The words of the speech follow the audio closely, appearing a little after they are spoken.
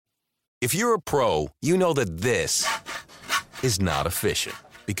If you're a pro, you know that this is not efficient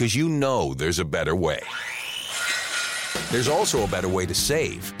because you know there's a better way. There's also a better way to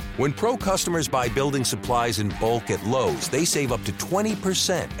save. When pro customers buy building supplies in bulk at Lowe's, they save up to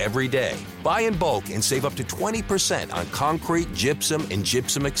 20% every day. Buy in bulk and save up to 20% on concrete, gypsum, and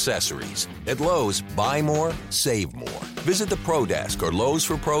gypsum accessories. At Lowe's, buy more, save more. Visit the Pro Desk or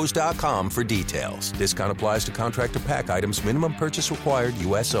Lowe'sForPros.com for details. Discount applies to contract to pack items. Minimum purchase required.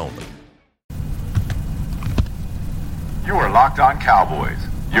 U.S. only. You are Locked On Cowboys,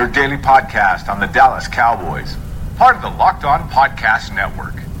 your daily podcast on the Dallas Cowboys. Part of the Locked On Podcast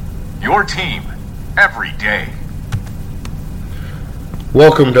Network. Your team every day.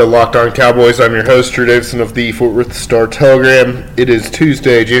 Welcome to Locked On Cowboys. I'm your host, Drew Davison of the Fort Worth Star-Telegram. It is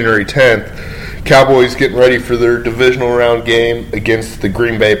Tuesday, January 10th. Cowboys getting ready for their divisional round game against the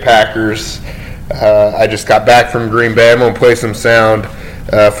Green Bay Packers. I just got back from Green Bay. I'm going to play some sound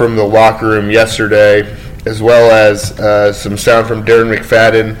from the locker room yesterday, as well as some sound from Darren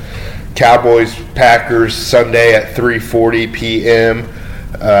McFadden. Cowboys, Packers, Sunday at 3:40 p.m.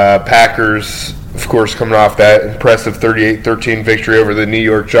 Packers, of course, coming off that impressive 38-13 victory over the New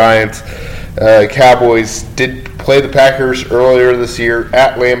York Giants. Cowboys did play the Packers earlier this year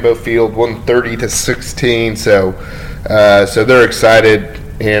at Lambeau Field, won 30-16. So they're excited,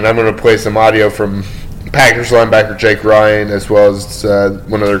 and I'm going to play some audio from Packers linebacker Jake Ryan, as well as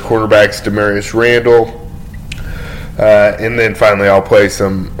one of their quarterbacks, Damarious Randall. And then finally I'll play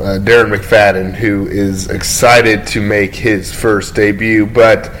some Darren McFadden, who is excited to make his first debut.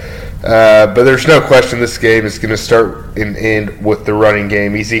 But there's no question this game is going to start and end with the running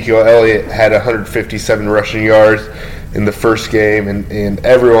game. Ezekiel Elliott had 157 rushing yards in the first game, and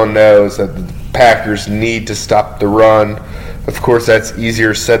everyone knows that the Packers need to stop the run. Of course, that's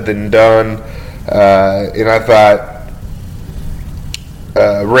easier said than done. And I thought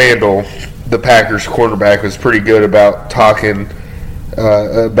Randall, the Packers quarterback, was pretty good about talking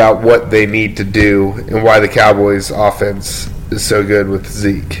about what they need to do and why the Cowboys offense is so good with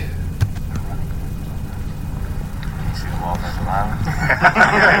Zeke. You see the offensive linemen?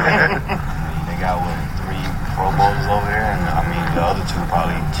 They got, 3 Pro Bowls over there, and the other 2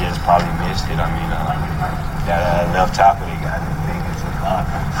 probably missed it. That left tackle they got, I think it's a lot.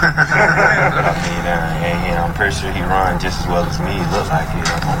 And I'm pretty sure he runs just as well as me. He looks like it,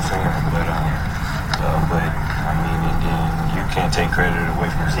 I'm not saying, but and then you can't take credit away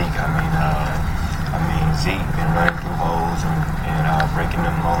from Zeke. Zeke been running through holes and breaking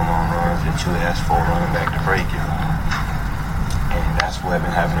them long runs that you asked for running back to break it. And that's what been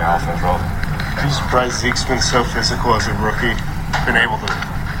having their offense rolling. Are you surprised Zeke's been so physical as a rookie? Been able to?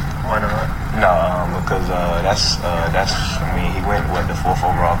 Why not? No, because he went the 4th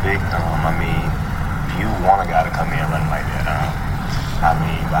overall pick. You want a guy to come in running like that.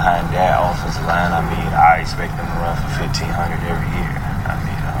 Behind that offensive line, I expect them to run for 1,500 every year.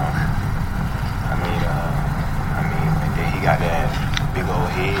 And then he got that big old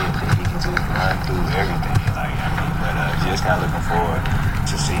head that he can just run through everything. Just kind of looking forward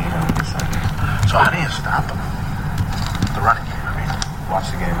to seeing him this Sunday. So how do you stop him? The running game,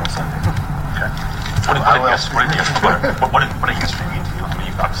 Watch the game on Sunday. Okay. What did yesterday mean to you?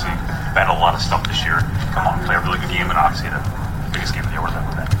 You've obviously battled a lot of stuff this year. Come on, play a really good game, and obviously the biggest game of the year. What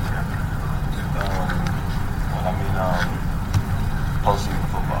about that? Postseason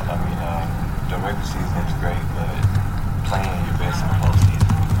football. The regular season is great, but playing your best in the postseason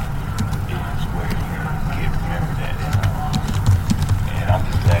is where you get remembered at. And I'm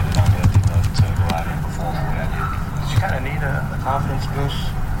just glad that I'm healthy enough to go out and perform what I did. Did you kind of need a confidence boost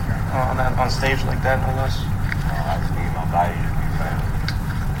on stage like that, no less? I just need my body to be ready.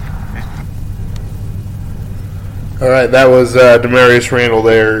 All right, that was Damarious Randall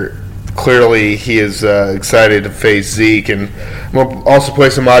there. Clearly, he is excited to face Zeke. And I'm going to also play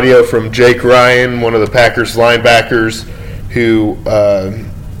some audio from Jake Ryan, one of the Packers linebackers, who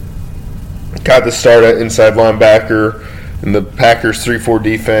got the start at inside linebacker in the Packers 3-4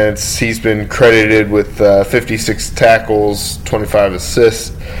 defense. He's been credited with 56 tackles, 25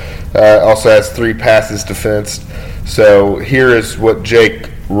 assists. Also has 3 passes defensed. So here is what Jake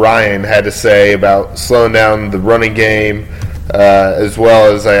Ryan had to say about slowing down the running game, as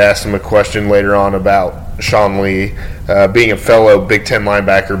well as I asked him a question later on about Sean Lee being a fellow Big Ten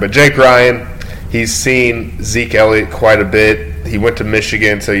linebacker. But Jake Ryan, he's seen Zeke Elliott quite a bit. He went to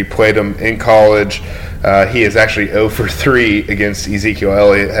Michigan, so he played him in college. He is actually 0 for 3 against Ezekiel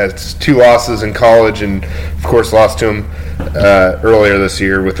Elliott. Has 2 losses in college, and of course lost to him earlier this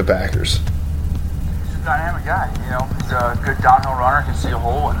year with the Packers. He's a dynamic guy. He's a good downhill runner, can see a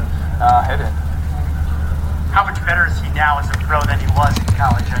hole and hit it. how much better is he now as a pro than he was in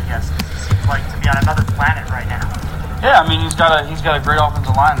college, I guess? Because he seems like to be on another planet right now. Yeah, I mean, he's got a great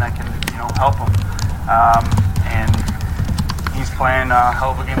offensive line that can, help him. And he's playing a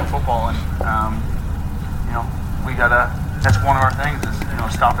hell of a game of football. And, that's one of our things is,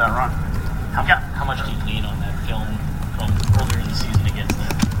 stop that run. How much do you lean on that film from earlier in the season against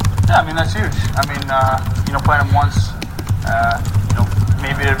them? Yeah, I mean, that's huge. I mean, playing them once,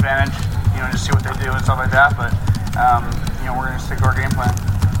 maybe an advantage, just see what they do and stuff like that. But, we're going to stick to our game plan.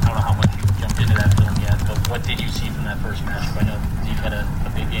 I don't know how much you jumped into that film yet, but what did you see from that first matchup? I know Zeke had a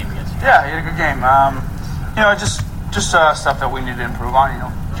big game against you. Yeah, he had a good game. Just stuff that we need to improve on,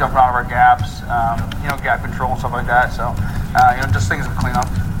 jumping out of our gaps, gap control and stuff like that. So, just things to clean up.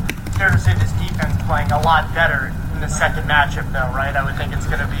 Fair to say this defense playing a lot better in the second matchup, though, right? I would think it's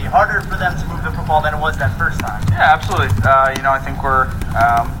going to be harder for them to move the football than it was that first time. Yeah, absolutely. I think we're,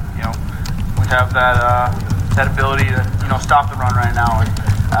 we have that ability to, stop the run right now, and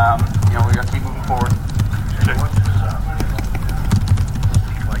we got to keep moving forward.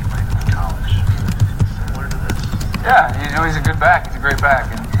 Yeah, he's a good back. He's a great back,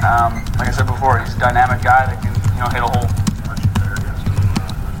 and like I said before, he's a dynamic guy that can, hit a hole.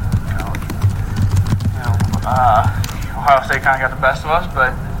 Ohio State kind of got the best of us,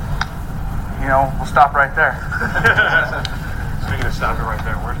 but we'll stop right there. Speaking of stopping right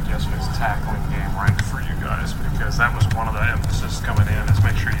there, where did yesterday's tackling game rank for you guys? Because that was one of the emphasis coming in is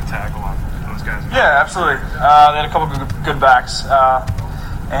make sure you tackle on those guys. Yeah, absolutely. They had a couple good backs.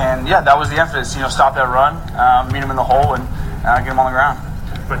 And yeah, that was the emphasis. Stop that run, meet him in the hole, and get him on the ground.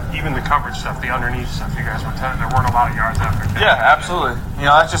 But even the coverage stuff, the underneath stuff, you guys were there weren't a lot of yards after. Yeah, absolutely.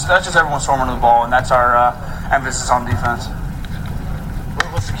 That's just everyone swarming to the ball, and that's our emphasis on defense.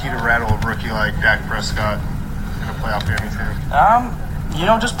 What's the key to rattle a rookie like Dak Prescott in a playoff game?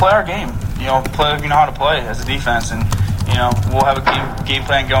 Just play our game. Play if you know how to play as a defense, and we'll have a game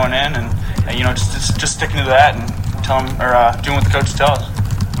plan going in, and just sticking to that and doing what the coaches tell us.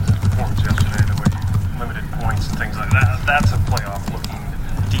 Yesterday, the way you limited points and things like that. That's a playoff-looking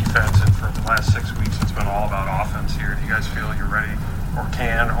defense, and for the last 6 weeks, it's been all about offense here. Do you guys feel you're ready, or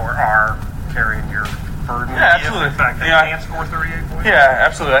can, or are carrying your burden? Yeah, absolutely. In fact, they can't score 38 points. Yeah,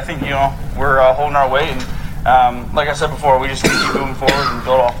 absolutely. I think we're holding our weight, and like I said before, we just keep moving forward and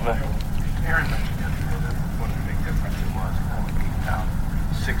build off of it. Aaron mentioned what a big difference it was only being down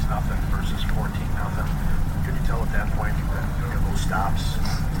 6-0 versus 14-0. Could you tell at that point that those stops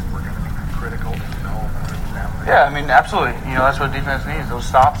were going to be critical? Yeah, I mean, absolutely. That's what defense needs, those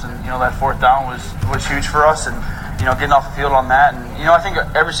stops, and that fourth down was huge for us, and getting off the field on that, and I think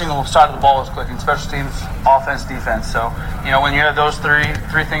every single side of the ball is clicking, special teams, offense, defense. So when you have those three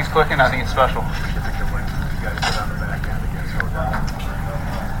things clicking, I think it's special.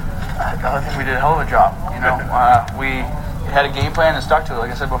 I think we did a hell of a job. We had a game plan and stuck to it,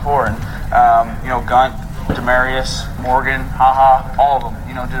 like I said before, and Gunt, Demarius, Morgan, all of them,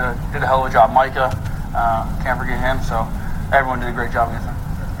 did a hell of a job. Micah, can't forget him. So everyone did a great job against him.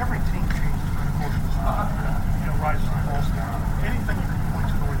 Every team changed through the course of the rise and falls down. Anything you can point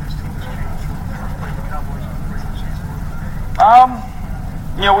to the way this team has changed from the first play the Cowboys in the regular season?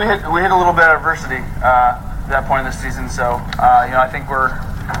 We hit a little bit of adversity at that point in the season. So I think we're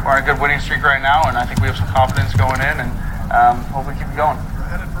on a good winning streak right now, and I think we have some confidence going in, and hopefully keep it going.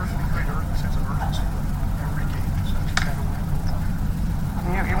 That adversity created a sense of urgency every game.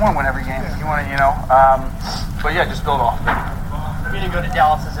 You want to win every game. You want to, but yeah, just build off of it. For you to go to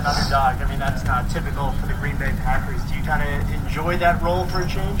Dallas as an underdog, I mean, that's not typical for the Green Bay Packers. Do you kind of enjoy that role for a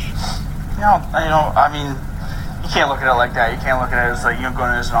change? I mean, you can't look at it like that. You can't look at it as like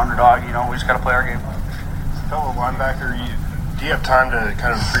going as an underdog. We just got to play our game. Fellow linebacker, do you have time to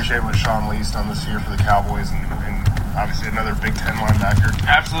kind of appreciate what Sean Lee's done this year for the Cowboys and obviously another Big Ten linebacker?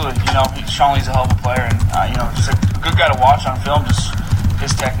 Absolutely. Sean Lee's a hell of a player, and just a good guy to watch on film. Just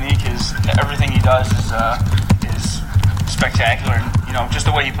his technique, everything he does is spectacular, and just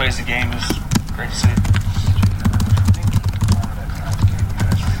the way he plays the game is great to see.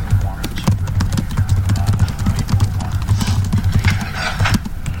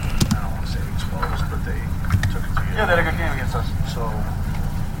 Yeah, they had a good game against us. So,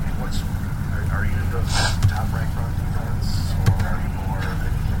 are you the top ranked on defense, or are you more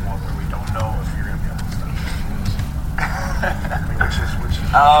one where we don't know if you're going to be able to stop which is?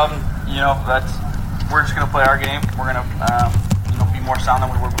 We're just going to play our game. We're going to, be more sound than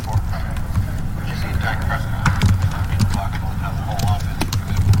we were before. Would you say Dak Prescott being talked about now the whole offense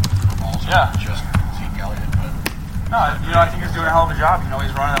for balls? Yeah. Just Zeke Elliott, but no, I think he's doing a hell of a job.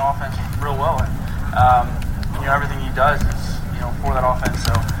 He's running that offense real well, and everything he does is for that offense.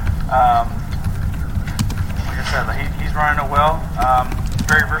 So said, like, he's running it well.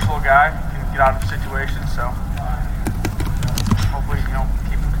 Very versatile guy. Can get out of situations. So hopefully,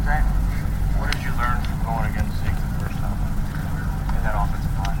 keep him contained. What did you learn from going against Zeke the first time in that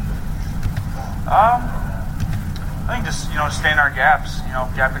offensive line? I think just stay in our gaps.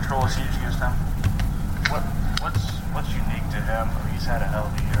 Gap control is huge against them. What's unique to him? I mean, he's had a hell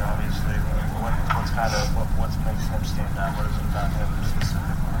of a year, obviously. What makes him stand out? What is it about him specifically?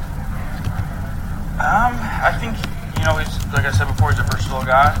 I think he's, like I said before, he's a versatile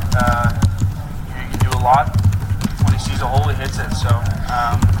guy. He can do a lot. When he sees a hole, he hits it. So,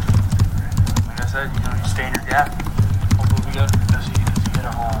 like I said, you stay in your gap. Hopefully, we go. Does he hit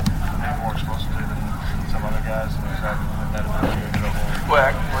a hole maybe more explosively than some other guys? Or is that ability to hit a hole? What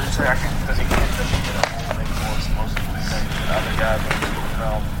did you say? Does he hit a hole maybe more explosively than other guys?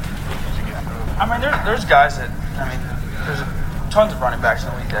 I mean, there's guys that, there's tons of running backs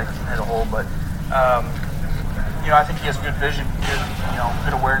in the league that can hit a hole, but, I think he has good vision,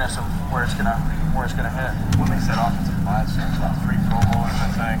 good awareness of where it's gonna hit. What makes that offensive line so about 3 Pro Bowlers,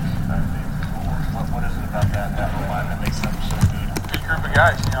 I think? What is it about that line that makes them so good? Good group of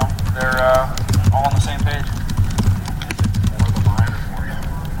guys, they're all on the same page. More of the line or more you?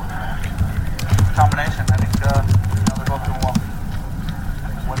 Combination. I think they're both doing well.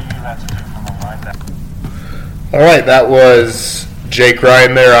 What do you have to do from a line? All right, that was Jake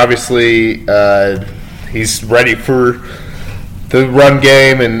Ryan there. Obviously, he's ready for the run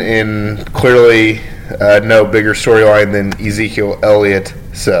game, and clearly no bigger storyline than Ezekiel Elliott.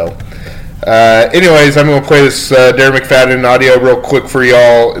 So, anyways, I'm going to play this Darren McFadden audio real quick for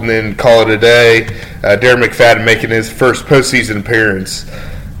y'all and then call it a day. Darren McFadden making his first postseason appearance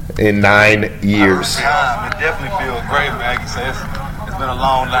in 9 years. It definitely feels great, man. Like you say, it's been a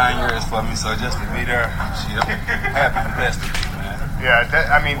long 9 years for me, so just to be there, I'm happy and blessed to be, man. Yeah,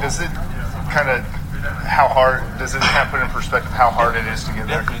 does it kind of does it kind of put in perspective how hard it is to get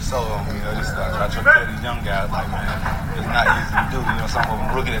there? Definitely so. Just I try to tell these young guys, like, man, it's not easy to do. Some of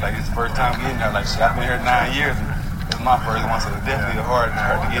them look at it like it's the first time getting there. Like, shit, I've been here 9 years, and it's my first one, so it's definitely hard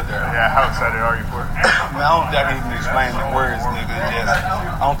to get there. Yeah, how excited are you for it? Man, I can't even explain the words, nigga.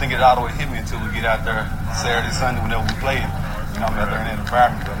 I don't think it all the way hit me until we get out there Saturday, Sunday, whenever we play. I'm out there in that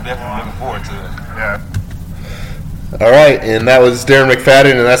environment, but I'm definitely looking forward to it. Yeah. All right, and that was Darren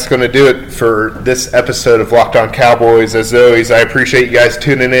McFadden, and that's going to do it for this episode of Locked On Cowboys. As always, I appreciate you guys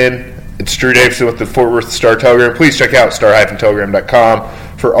tuning in. It's Drew Davison with the Fort Worth Star Telegram. Please check out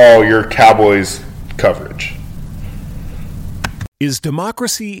star-telegram.com for all your Cowboys coverage. Is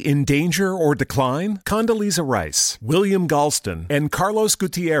democracy in danger or decline? Condoleezza Rice, William Galston, and Carlos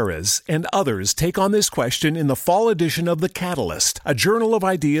Gutierrez and others take on this question in the fall edition of The Catalyst, a journal of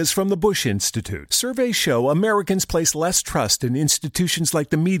ideas from the Bush Institute. Surveys show Americans place less trust in institutions like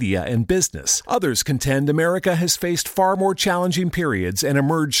the media and business. Others contend America has faced far more challenging periods and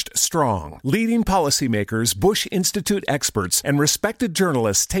emerged strong. Leading policymakers, Bush Institute experts, and respected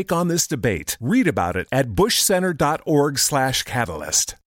journalists take on this debate. Read about it at bushcenter.org/catalyst.